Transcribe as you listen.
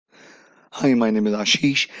Hi, my name is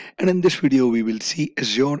Ashish, and in this video, we will see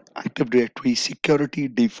Azure Active Directory security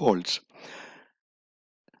defaults.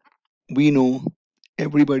 We know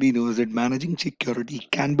everybody knows that managing security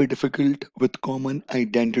can be difficult with common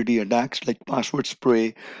identity attacks like password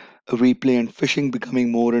spray, replay, and phishing becoming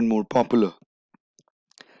more and more popular.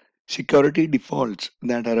 Security defaults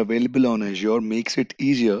that are available on Azure makes it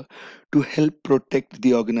easier to help protect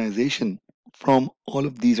the organization from all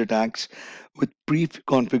of these attacks with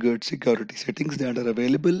pre-configured security settings that are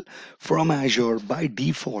available from Azure by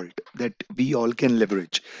default that we all can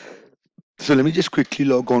leverage. So let me just quickly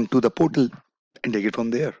log on to the portal and take it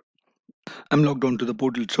from there. I'm logged on to the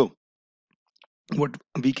portal. So what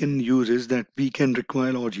we can use is that we can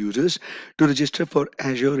require our users to register for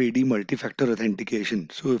Azure AD multi-factor authentication.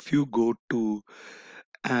 So if you go to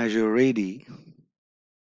Azure AD,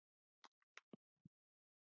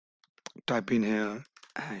 type in here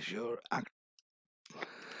Azure Active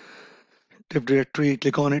Directory,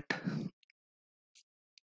 click on it.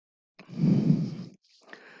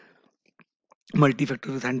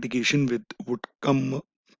 Multi-factor authentication with would come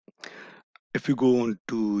if you go on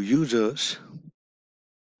to users,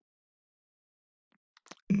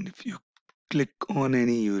 and if you click on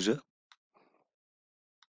any user,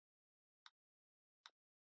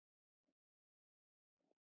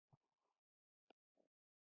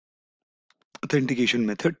 authentication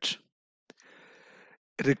methods,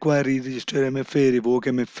 require re-register MFA, revoke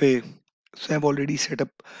MFA. So I've already set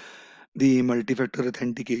up the multi-factor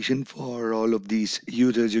authentication for all of these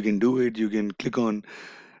users. You can do it. You can click on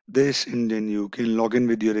this and then you can log in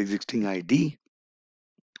with your existing ID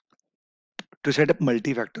to set up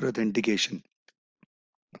multi-factor authentication.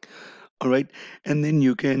 All right, and then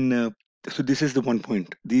you can so this is the one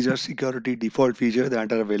point. These are security default features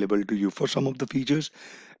that are available to you. For some of the features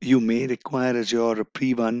you may require as your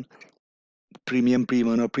pre-1, premium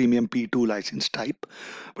pre-1 or premium P2 license type,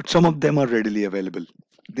 but some of them are readily available.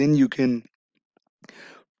 Then you can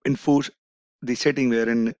enforce the setting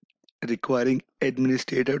wherein requiring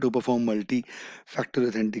administrator to perform multi-factor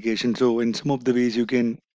authentication. So in some of the ways you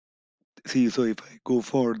can see, so if I go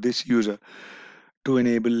for this user to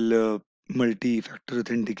enable multi-factor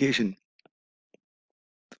authentication,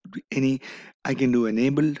 any I can do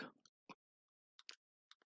enabled,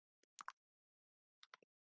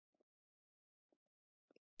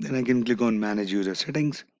 then I can click on manage user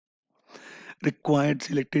settings. Required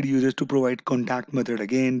selected users to provide contact method,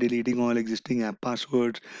 again deleting all existing app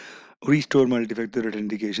passwords, restore multi-factor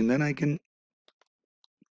authentication. Then I can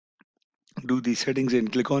do these settings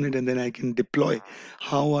and click on it, and then I can deploy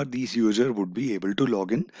how are these users would be able to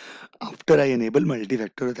log in after I enable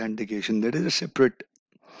multi-factor authentication. That is a separate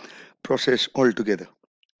process altogether,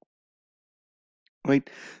 right?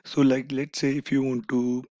 So like let's say if you want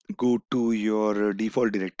to go to your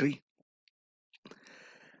default directory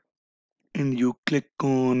and you click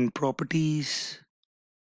on properties,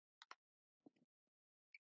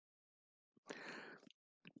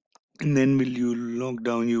 and then will you log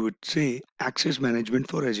down, you would say access management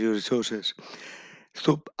for Azure resources.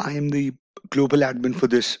 So I am the global admin for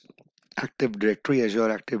this Active Directory,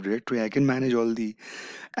 Azure Active Directory. I can manage all the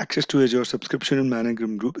access to Azure subscription and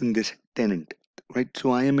management group in this tenant, right?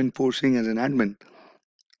 So I am enforcing as an admin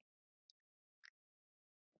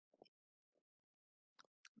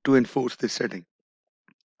to enforce this setting.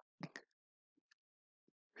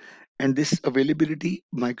 And this availability,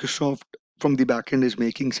 Microsoft from the backend is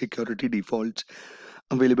making security defaults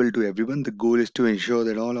available to everyone. The goal is to ensure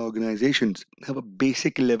that all organizations have a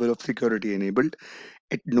basic level of security enabled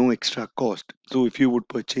at no extra cost. So if you would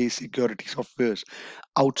purchase security softwares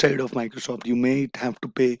outside of Microsoft, you may have to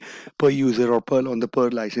pay per user or per on the per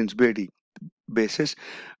license basis.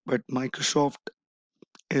 But Microsoft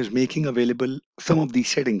is making available some of these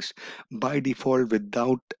settings by default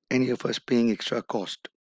without any of us paying extra cost,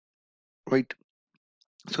 right?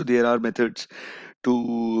 So there are methods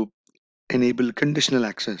to enable conditional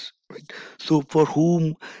access, right? So for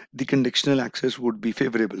whom the conditional access would be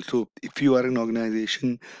favorable? So if you are an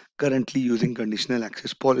organization currently using conditional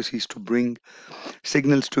access policies to bring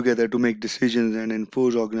signals together to make decisions and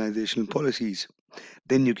enforce organizational policies,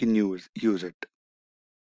 then you can use it.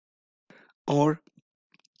 Or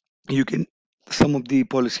you can, some of the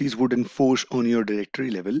policies would enforce on your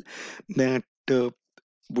directory level that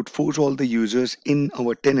would force all the users in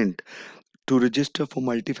our tenant to register for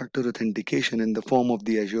multi-factor authentication in the form of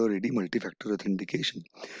the Azure AD multi-factor authentication.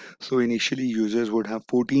 So initially users would have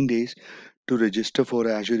 14 days to register for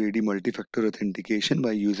Azure AD multi-factor authentication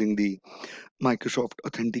by using the Microsoft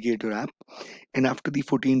Authenticator app, and after the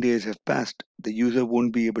 14 days have passed, the user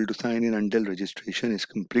won't be able to sign in until registration is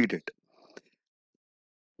completed.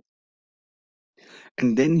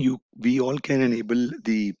 And then we all can enable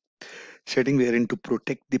the setting wherein to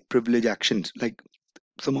protect the privilege actions. Like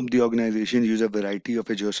some of the organizations use a variety of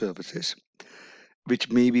Azure services, which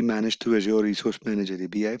may be managed through Azure Resource Manager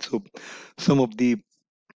API. So some of the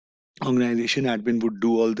organization admin would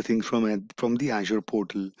do all the things from the Azure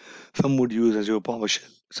portal. Some would use Azure PowerShell.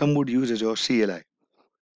 Some would use Azure CLI.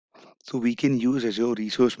 So we can use Azure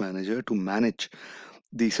Resource Manager to manage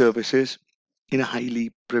the services in a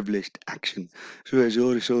highly privileged action. So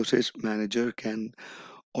Azure Resources Manager can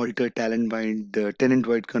alter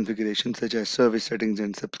tenant-wide configurations such as service settings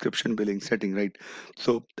and subscription billing setting, right?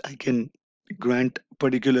 So I can grant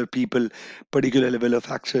particular people particular level of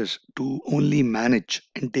access to only manage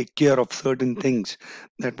and take care of certain things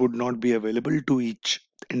that would not be available to each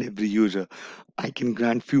and every user. I can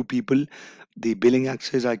grant few people the billing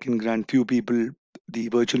access. I can grant few people the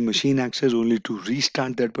virtual machine access only to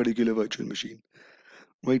restart that particular virtual machine,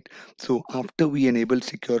 right? So after we enable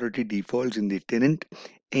security defaults in the tenant,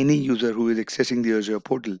 any user who is accessing the Azure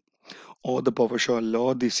portal or the PowerShell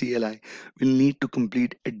or the CLI will need to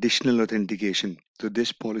complete additional authentication. So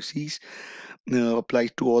this policies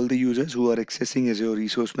applies to all the users who are accessing Azure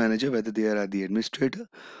Resource Manager, whether they are the administrator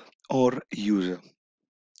or user.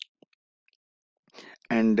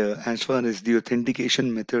 And as far as the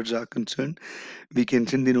authentication methods are concerned, we can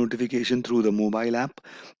send the notification through the mobile app.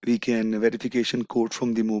 We can verification code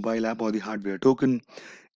from the mobile app or the hardware token.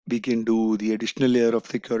 We can do the additional layer of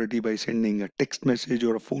security by sending a text message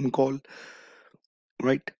or a phone call,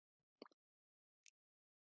 right?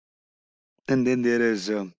 And then there is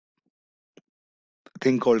a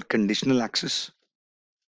thing called conditional access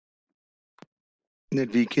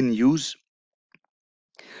that we can use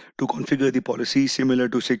to configure the policy similar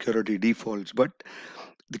to security defaults. But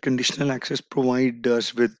the conditional access provide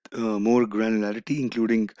us with more granularity,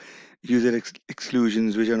 including user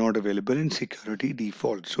exclusions which are not available in security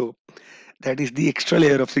defaults. So that is the extra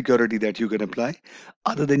layer of security that you can apply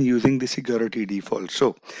other than using the security default.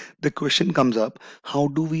 So the question comes up, how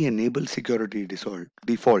do we enable security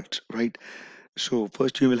defaults, right? So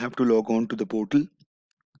first you will have to log on to the portal,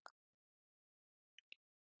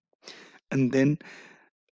 and then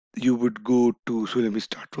you would go to, so let me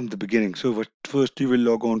start from the beginning. So first you will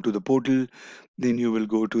log on to the portal, then you will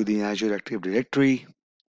go to the Azure Active Directory,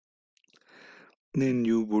 then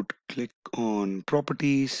you would click on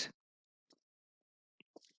properties.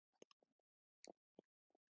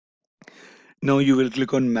 Now you will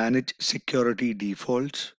click on manage security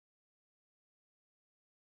defaults.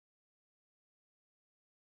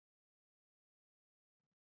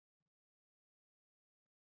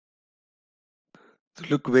 So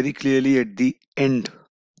look very clearly at the end,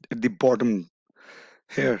 at the bottom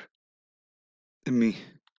here. Let me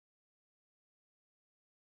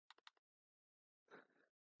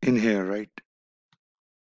in here, right?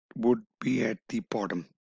 Would be at the bottom.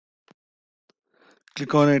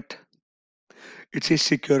 Click on it. It says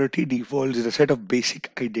security defaults is a set of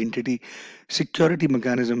basic identity security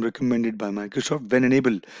mechanism recommended by Microsoft. When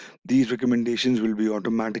enabled, these recommendations will be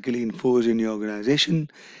automatically enforced in your organization.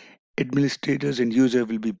 Administrators and users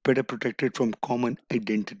will be better protected from common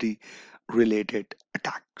identity related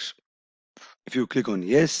attacks. If you click on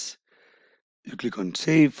yes, you click on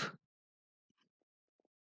save.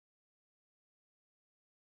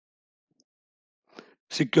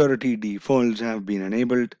 Security defaults have been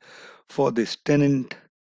enabled for this tenant.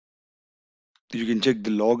 You can check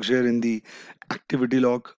the logs here in the activity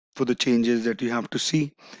log for the changes that you have to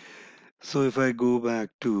see. So if I go back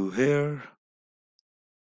to here,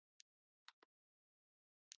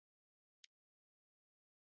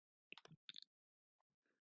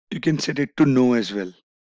 you can set it to no as well.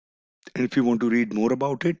 And if you want to read more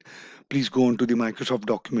about it, please go on to the Microsoft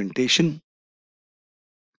documentation.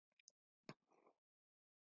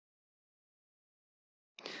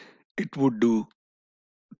 It would do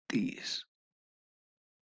these,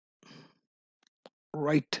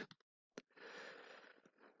 right?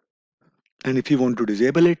 And if you want to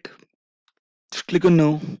disable it, just click on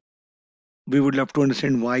no. We would love to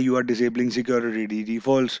understand why you are disabling security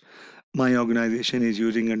defaults. My organization is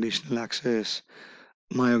using conditional access.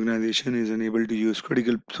 My organization is unable to use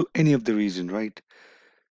critical, so any of the reason, right?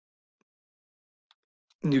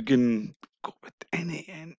 You can go with any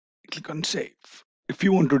and click on save if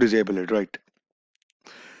you want to disable it, right?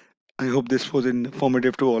 I hope this was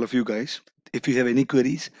informative to all of you guys. If you have any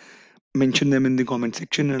queries, mention them in the comment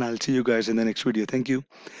section and I'll see you guys in the next video. Thank you.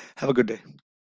 Have a good day.